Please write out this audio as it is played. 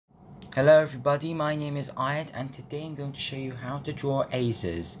Hello everybody, my name is Ayad and today I'm going to show you how to draw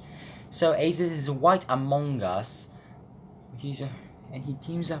ayzus. So ayzus is a white Among Us. And he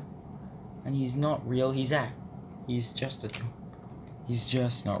teams up and he's not real, he's just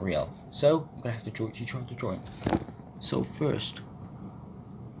not real. So I'm gonna have to try to draw him. So first,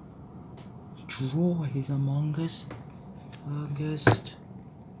 draw his Among Us. August.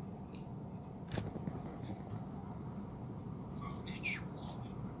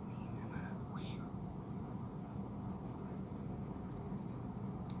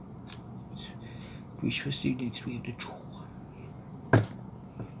 We supposed to do next? We have to draw.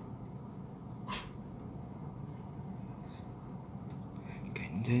 Okay,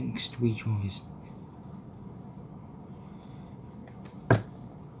 next we draw his.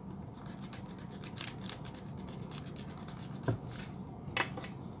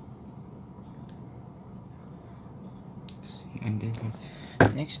 And then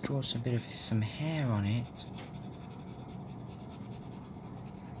next draw some hair on it.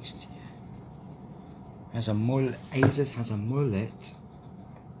 Has a mullet. ayzus has a mullet.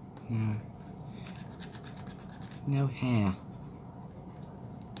 No hair.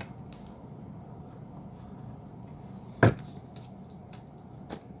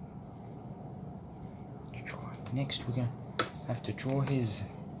 Next we're gonna have to draw his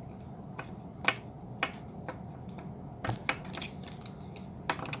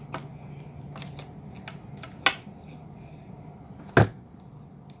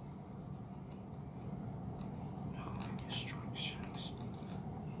instructions.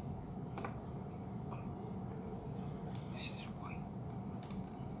 This is what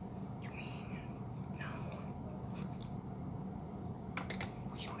you mean. No.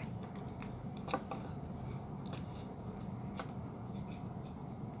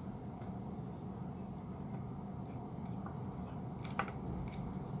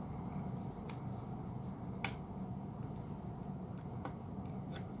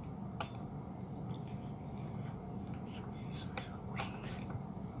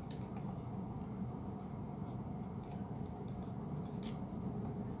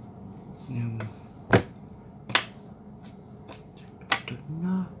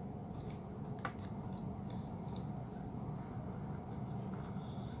 No.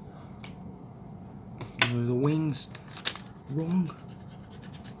 The wings wrong.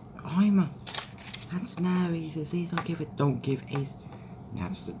 That's now ayzus. Please don't give ace.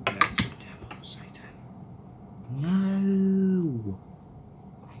 That's the devil, Satan. No.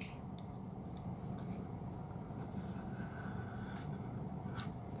 Okay.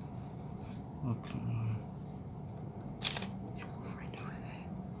 Your friend over there.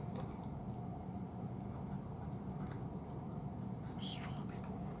 Strong.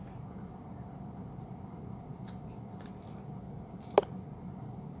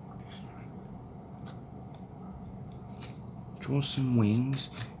 Draw some wings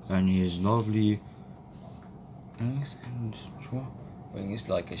and his lovely wings and draw wings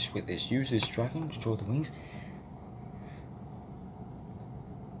like this with this. Use this dragon to draw the wings.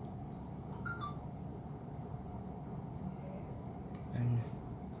 And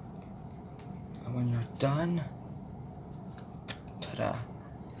when you're done, ta-da!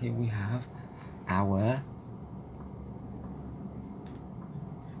 Here we have our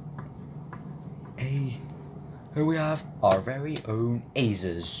Here we have our very own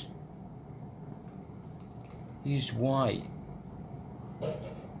ayzus. He's white.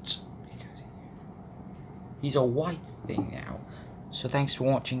 Because he's a white thing now. So thanks for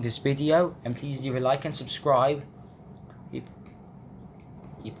watching this video, and please leave a like and subscribe.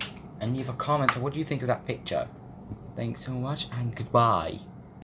 And leave a comment on what do you think of that picture. Thanks so much and goodbye.